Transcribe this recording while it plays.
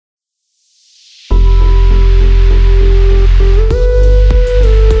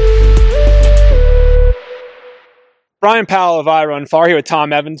Brian Powell of I Run Far here with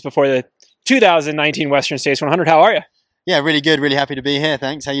Tom Evans before the 2019 Western States 100. How are you? Yeah, really good. Really happy to be here.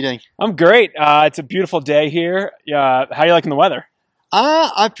 Thanks. How you doing? I'm great. It's a beautiful day here. How are you liking the weather?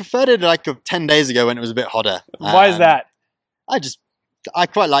 I preferred it like 10 days ago when it was a bit hotter. Why is that? I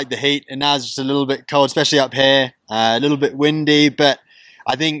quite like the heat, and now it's just a little bit cold, especially up here. A little bit windy, but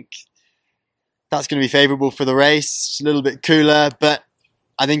I think that's going to be favourable for the race. It's a little bit cooler, but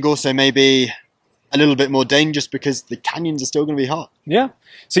I think also maybe a little bit more dangerous because the canyons are still going to be hot. Yeah.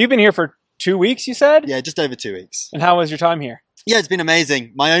 So you've been here for 2 weeks, you said? Yeah, just over 2 weeks. And how was your time here? Yeah, it's been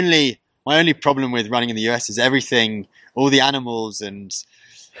amazing. My only problem with running in the US is everything, all the animals and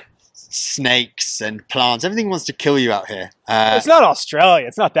snakes and plants, everything wants to kill you out here. It's not Australia.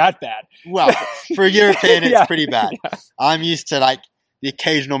 It's not that bad. Well, for a European, it's Yeah. pretty bad. Yeah. I'm used to like the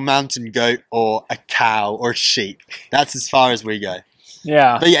occasional mountain goat or a cow or a sheep. That's as far as we go.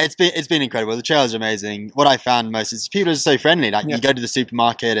 Yeah. But yeah, it's been incredible. The trails are amazing. What I found most is people are so friendly. Like Yeah. you go to the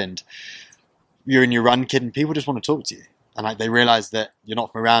supermarket and you're in your run kit and people just want to talk to you. And like they realize that you're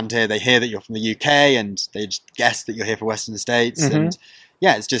not from around here. They hear that you're from the UK and they just guess that you're here for Western States. Mhm. And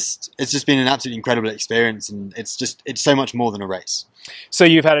yeah, it's just been an absolutely incredible experience. And it's so much more than a race. So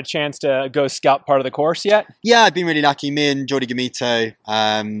you've had a chance to go scout part of the course yet? Yeah, I've been really lucky. Me and Jordi Gamito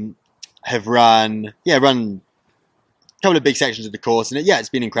have run a couple of big sections of the course, and it's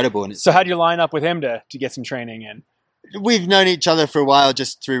been incredible. And So how'd you line up with him to get some training in? we've known each other for a while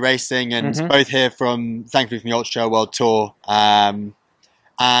just through racing, and Mhm. both here thankfully from the Ultra Trail World Tour.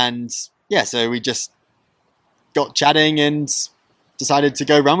 And yeah, so we just got chatting and decided to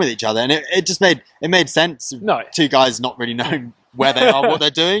go run with each other, and it just made sense. No. Two guys not really knowing where they are, what they're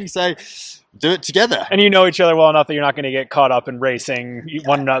doing, so do it together. And you know each other well enough that you're not going to get caught up in racing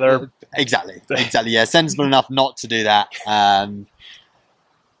one another. Exactly. Yeah, sensible enough not to do that.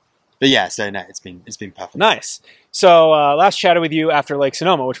 But yeah, so no, it's been perfect. Nice. So last chatted with you after Lake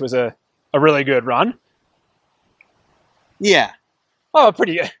Sonoma, which was a really good run. Yeah, Oh,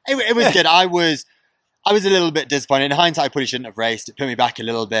 pretty good. it was good. I was a little bit disappointed. In hindsight, I probably shouldn't have raced. It put me back a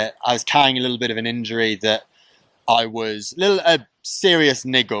little bit. I was carrying a little bit of an injury that I was a serious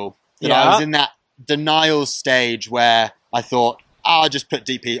niggle. That I was in that denial stage where I thought, I'll just put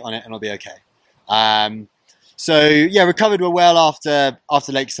deep heat on it and I'll be okay. So yeah, recovered well after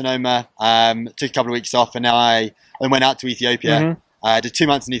Lake Sonoma. Took a couple of weeks off, and now I went out to Ethiopia. Mhm. I did 2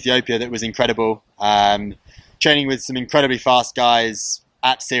 months in Ethiopia. That was incredible. Training with some incredibly fast guys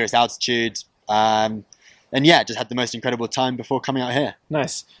at serious altitude. And yeah, just had the most incredible time before coming out here.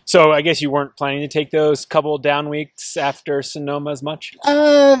 Nice. So I guess you weren't planning to take those couple down weeks after Sonoma as much?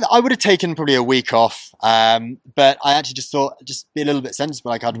 I would have taken probably a week off, but I actually just thought just be a little bit sensible.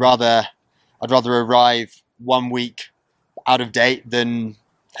 Like I'd rather arrive 1 week out of date than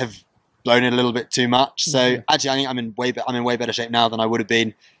have blown it a little bit too much. So actually, I think I'm in way better shape now than I would have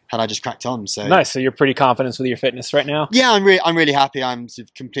been had I just cracked on. So Nice. So you're pretty confident with your fitness right now? yeah, I'm really happy. I'm sort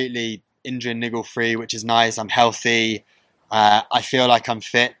of completely injury and niggle free, which is nice. I'm healthy. I feel like I'm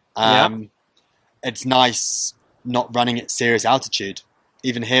fit. It's nice not running at serious altitude.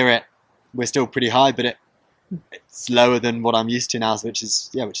 Even here, we're still pretty high, but it's lower than what I'm used to now, which is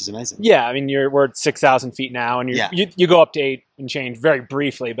amazing. Yeah, I mean, we're at 6,000 feet now, and you go up to 8 and change very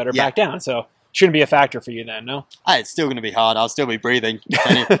briefly, but are back down, so shouldn't be a factor for you then, no? It's still going to be hard. I'll still be breathing.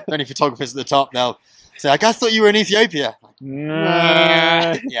 If any photographers at the top, they'll say, like, I thought you were in Ethiopia.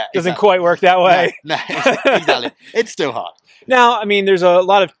 Nah, Yeah, doesn't quite work that way. No, exactly. It's still hard. Now, I mean, there's a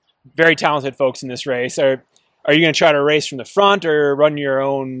lot of very talented folks in this race. Are you going to try to race from the front or run your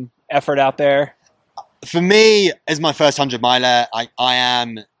own effort out there? For me, as my first 100 miler, I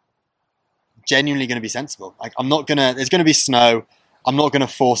am genuinely going to be sensible. Like there's going to be snow. I'm not going to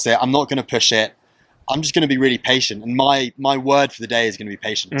force it. I'm not going to push it. I'm just going to be really patient. And my word for the day is going to be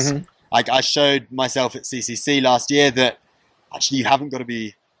patience. Mhm. Like I showed myself at CCC last year that actually you haven't got to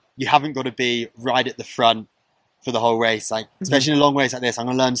be right at the front for the whole race. Like especially in a long race like this, I'm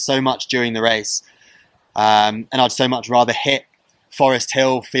going to learn so much during the race. And I'd so much rather hit Forest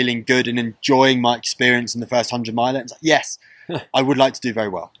Hill feeling good and enjoying my experience in the first 100 miler. It's like, yes, I would like to do very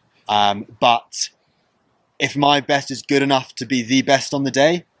well. But if my best is good enough to be the best on the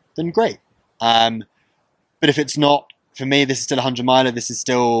day, then great. But if it's not, for me, this is still a 100 miler. This is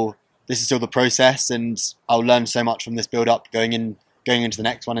still the process, and I'll learn so much from this build up going into the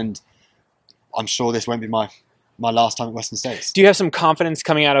next one. And I'm sure this won't be my last time at Western States. Do you have some confidence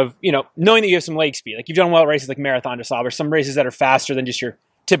coming out of, knowing that you have some leg speed? Like you've done well at races like Marathon Dressage, some races that are faster than just your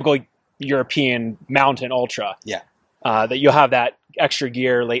typical European mountain ultra. Yeah. That you'll have that extra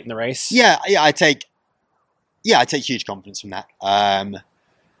gear late in the race. Yeah, I take huge confidence from that.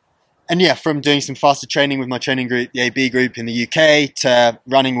 And And yeah, from doing some faster training with my training group, the AB group in the UK, to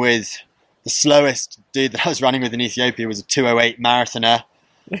running with the slowest dude that I was running with in Ethiopia was a 2:08 marathoner.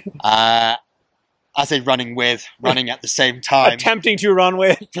 I say running at the same time. Attempting to run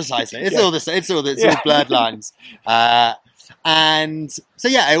with. Precisely. It's all the same. It's all blurred lines. And so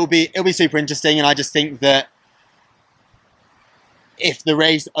yeah, it'll be super interesting. And I just think that if the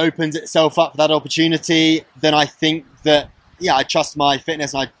race opens itself up for that opportunity, then I think that, yeah, I trust my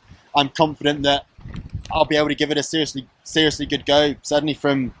fitness, and I'm confident that I'll be able to give it a seriously good go. Certainly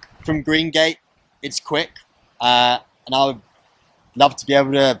from Green Gate, it's quick, and I would love to be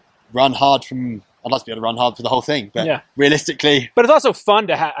able to run hard from. I'd love to be able to run hard for the whole thing, but realistically, but it's also fun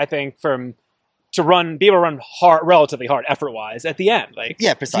to I think be able to run hard, relatively hard, effort-wise at the end. Like,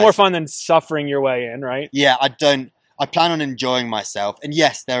 yeah, precisely. It's more fun than suffering your way in, right? Yeah, I plan on enjoying myself, and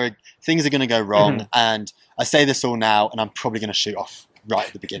yes, things are going to go wrong, and I say this all now, and I'm probably going to shoot off right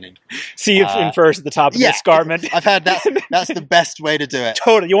at the beginning. See you in first at the top of the escarpment. I've heard that's the best way to do it.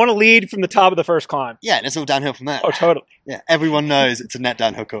 Totally. You want to lead from the top of the first climb. Yeah, and it's all downhill from there. Oh, totally. Yeah, everyone knows it's a net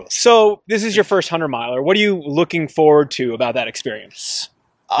downhill course. So this is your first 100-miler. What are you looking forward to about that experience?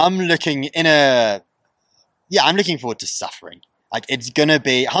 I'm looking forward to suffering. Like, it's going to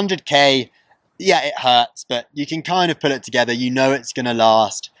be 100K. Yeah, it hurts, but you can kind of put it together. You know it's going to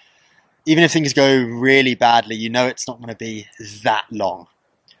last. Even if things go really badly, you know it's not going to be that long.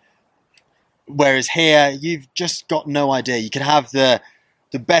 Whereas here, you've just got no idea. You could have the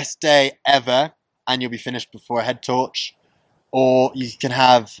best day ever, and you'll be finished before a head torch. Or you can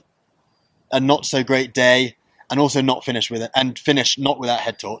have a not so great day and also not finish with it, and finish not without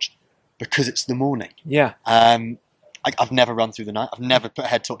head torch because it's the morning. Yeah. I've never run through the night. I've never put a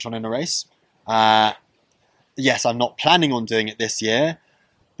head torch on in a race. Yes, I'm not planning on doing it this year,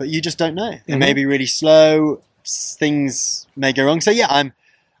 but you just don't know. It may be really slow. Things may go wrong. So yeah,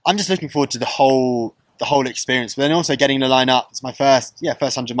 I'm just looking forward to the whole experience. But then also getting to line up. It's my first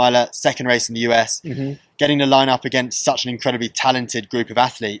 100-miler, second race in the US. Mm-hmm. Getting to line up against such an incredibly talented group of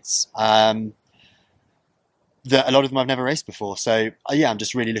athletes that a lot of them I've never raced before. So yeah, I'm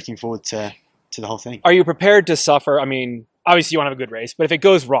just really looking forward to the whole thing. Are you prepared to suffer? I mean, obviously you want to have a good race, but if it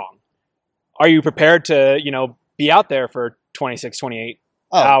goes wrong, are you prepared to, be out there for 26, 28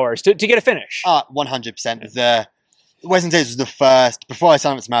 hours to get a finish? 100%. The Western States was the first, before I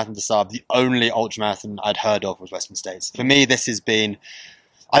signed up to Marathon des Sables, the only ultramarathon I'd heard of was Western States. For me, this has been,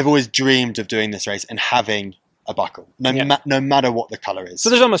 I've always dreamed of doing this race and having a buckle, no matter what the color is. So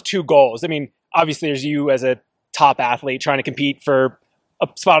there's almost two goals. I mean, obviously there's you as a top athlete trying to compete for a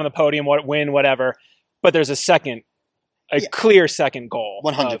spot on the podium, win, whatever. But there's a clear second goal.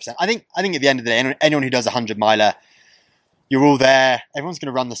 100%. I think at the end of the day, anyone who does a 100-miler, you're all there. Everyone's going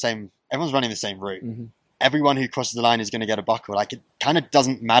to run everyone's running the same route. Mm-hmm. Everyone who crosses the line is going to get a buckle. Like, it kind of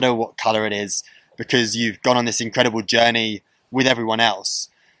doesn't matter what color it is because you've gone on this incredible journey with everyone else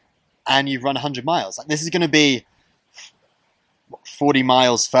and you've run 100 miles. Like, this is going to be 40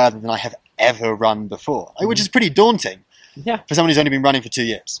 miles further than I have ever run before, which is pretty daunting for someone who's only been running for 2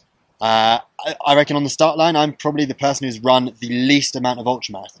 years. I reckon on the start line, I'm probably the person who's run the least amount of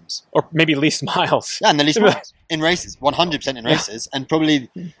ultramarathons. Or maybe least miles. Yeah, and the least miles. In races, 100% in races. And probably,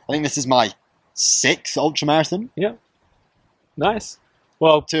 I think this is my 6th ultramarathon. Yeah. Nice.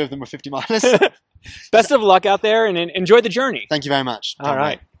 Well, 2 of them were 50 miles. Best of luck out there and enjoy the journey. Thank you very much. All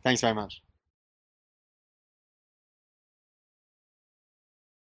right. Thanks very much.